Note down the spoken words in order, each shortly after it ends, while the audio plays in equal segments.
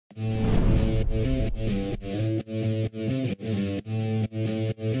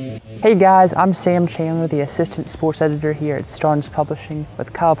Hey guys, I'm Sam Chandler, the Assistant Sports Editor here at Starnes Publishing,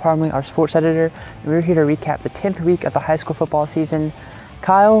 with Kyle Parmley, our Sports Editor, and we're here to recap the 10th week of the high school football season.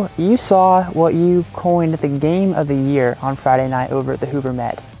 Kyle, you saw what you coined the game of the year on Friday night over at the Hoover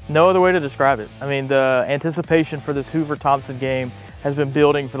Met. No other way to describe it. I mean, the anticipation for this Hoover-Thompson game has been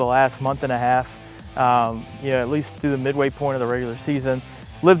building for the last month and a half, at least through the midway point of the regular season.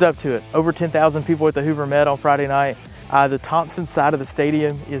 Lived up to it. Over 10,000 people at the Hoover Met on Friday night. The Thompson side of the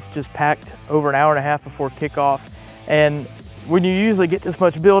stadium is just packed over an hour and a half before kickoff. And when you usually get this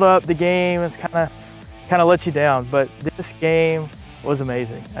much build up, the game is kind of lets you down. But this game was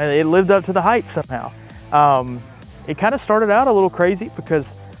amazing. And it lived up to the hype somehow. It kind of started out a little crazy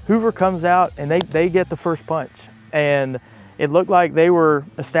because Hoover comes out and they get the first punch. And it looked like they were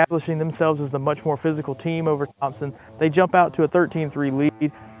establishing themselves as the much more physical team over Thompson. They jump out to a 13-3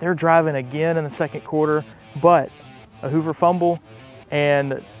 lead. They're driving again in the second quarter, but a Hoover fumble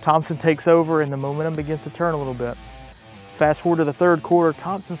and Thompson takes over and the momentum begins to turn a little bit. Fast forward to the third quarter,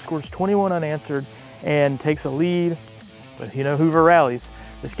 Thompson scores 21 unanswered and takes a lead, but Hoover rallies.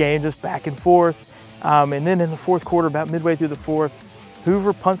 This game just back and forth. And then in the fourth quarter, about midway through the fourth,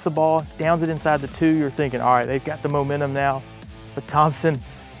 Hoover punts the ball, downs it inside the 2. You're thinking, all right, they've got the momentum now. But Thompson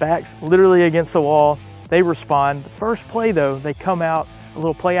backs literally against the wall. They respond. The first play though, they come out, a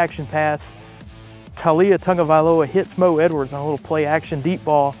little play action pass. Talia Tungavailoa hits Mo Edwards on a little play action deep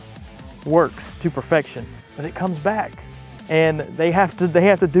ball, works to perfection, but it comes back and they have to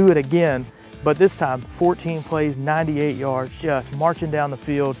do it again. But this time 14 plays, 98 yards, just marching down the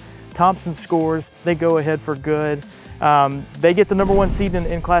field. Thompson scores, they go ahead for good. They get the #1 seed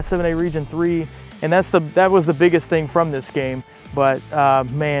in Class 7A Region 3, and that was the biggest thing from this game. But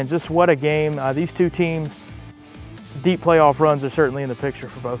man, just what a game. These two teams, deep playoff runs are certainly in the picture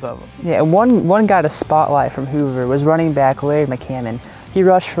for both of them. Yeah, and one guy to spotlight from Hoover was running back Larry McCammon. He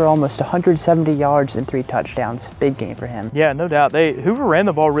rushed for almost 170 yards and 3 touchdowns. Big game for him. Yeah, no doubt. Hoover ran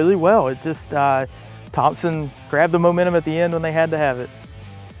the ball really well. It just, Thompson grabbed the momentum at the end when they had to have it.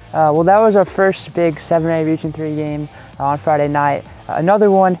 Well, that was our first big 7A Region 3 game on Friday night.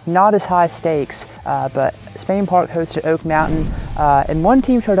 Another one, not as high stakes, but Spain Park hosted Oak Mountain, and one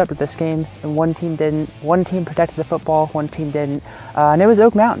team showed up at this game and one team didn't. One team protected the football, one team didn't, and it was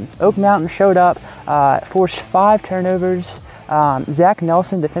Oak Mountain. Oak Mountain showed up, forced 5 turnovers. Zach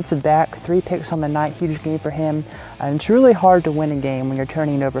Nelson, defensive back, 3 picks on the night, huge game for him. And it's really hard to win a game when you're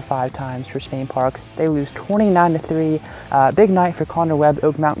turning it over 5 times for Spain Park. They lose 29-3. Big night for Connor Webb,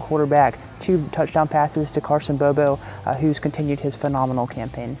 Oak Mountain quarterback. 2 touchdown passes to Carson Bobo, who's continued his phenomenal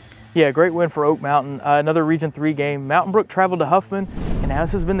campaign. Yeah, great win for Oak Mountain. Another Region 3 game. Mountain Brook traveled to Huffman, and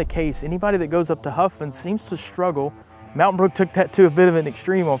as has been the case, anybody that goes up to Huffman seems to struggle. Mountain Brook took that to a bit of an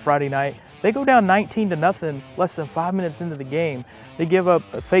extreme on Friday night. They go down 19-0 less than 5 minutes into the game. They give up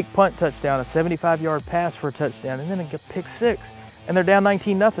a fake punt touchdown, a 75-yard pass for a touchdown, and then a pick 6, and they're down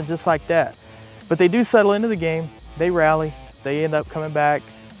 19-0 just like that. But they do settle into the game. They rally. They end up coming back,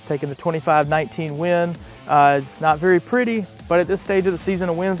 taking the 25-19 win. Not very pretty, but at this stage of the season,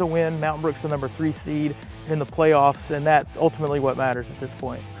 a win's a win. Mountain Brook's the #3 seed in the playoffs, and that's ultimately what matters at this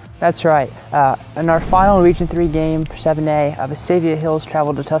point. That's right. In our final Region 3 game for 7A, Vestavia Hills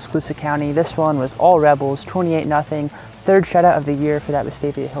traveled to Tuscaloosa County. This one was all Rebels, 28-0. Third shutout of the year for that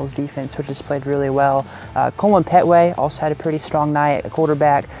Vestavia Hills defense, which has played really well. Coleman Petway also had a pretty strong night, a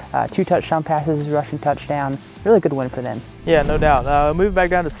quarterback, 2 touchdown passes, a rushing touchdown. Really good win for them. Yeah, no doubt. Moving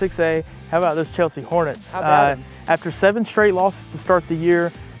back down to 6A, how about those Chelsea Hornets? After 7 straight losses to start the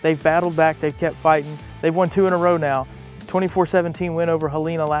year, they've battled back, they've kept fighting. They've won 2 in a row now. 24-17 win over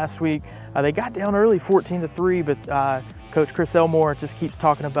Helena last week. They got down early 14-3, but Coach Chris Elmore just keeps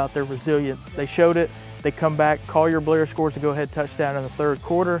talking about their resilience. They showed it. They come back. Collier Blair scores a go-ahead touchdown in the third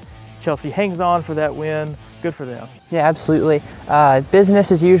quarter. Chelsea hangs on for that win. Good for them. Yeah, absolutely.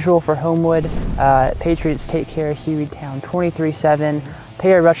 Business as usual for Homewood. Patriots take care of Hueytown 23-7.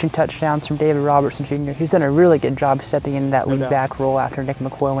 Pair of rushing touchdowns from David Robertson Jr., who's done a really good job stepping into that lead back role after Nick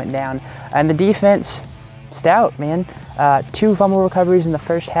McCoy went down. And the defense, stout, man. 2 fumble recoveries in the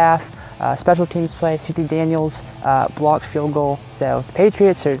first half. Special teams play, C.T. Daniels blocked field goal. So the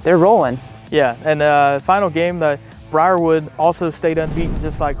Patriots, they're rolling. Yeah, and final game, the Briarwood also stayed unbeaten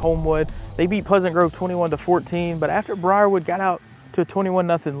just like Homewood. They beat Pleasant Grove 21-14, but after Briarwood got out to a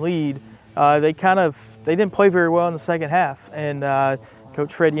 21-0 lead, they didn't play very well in the second half. And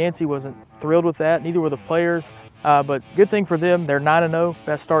Coach Fred Yancey wasn't thrilled with that, neither were the players. But good thing for them, they're 9-0,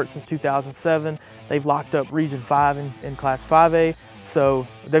 best start since 2007. They've locked up Region 5 in Class 5A, so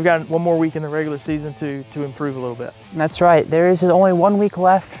they've got one more week in the regular season to improve a little bit. That's right. There is only 1 week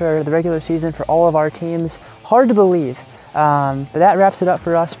left for the regular season for all of our teams. Hard to believe. But that wraps it up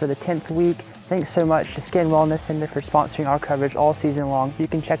for us for the 10th week. Thanks so much to Skin Wellness Center for sponsoring our coverage all season long. You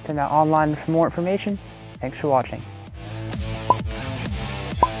can check them out online for more information. Thanks for watching.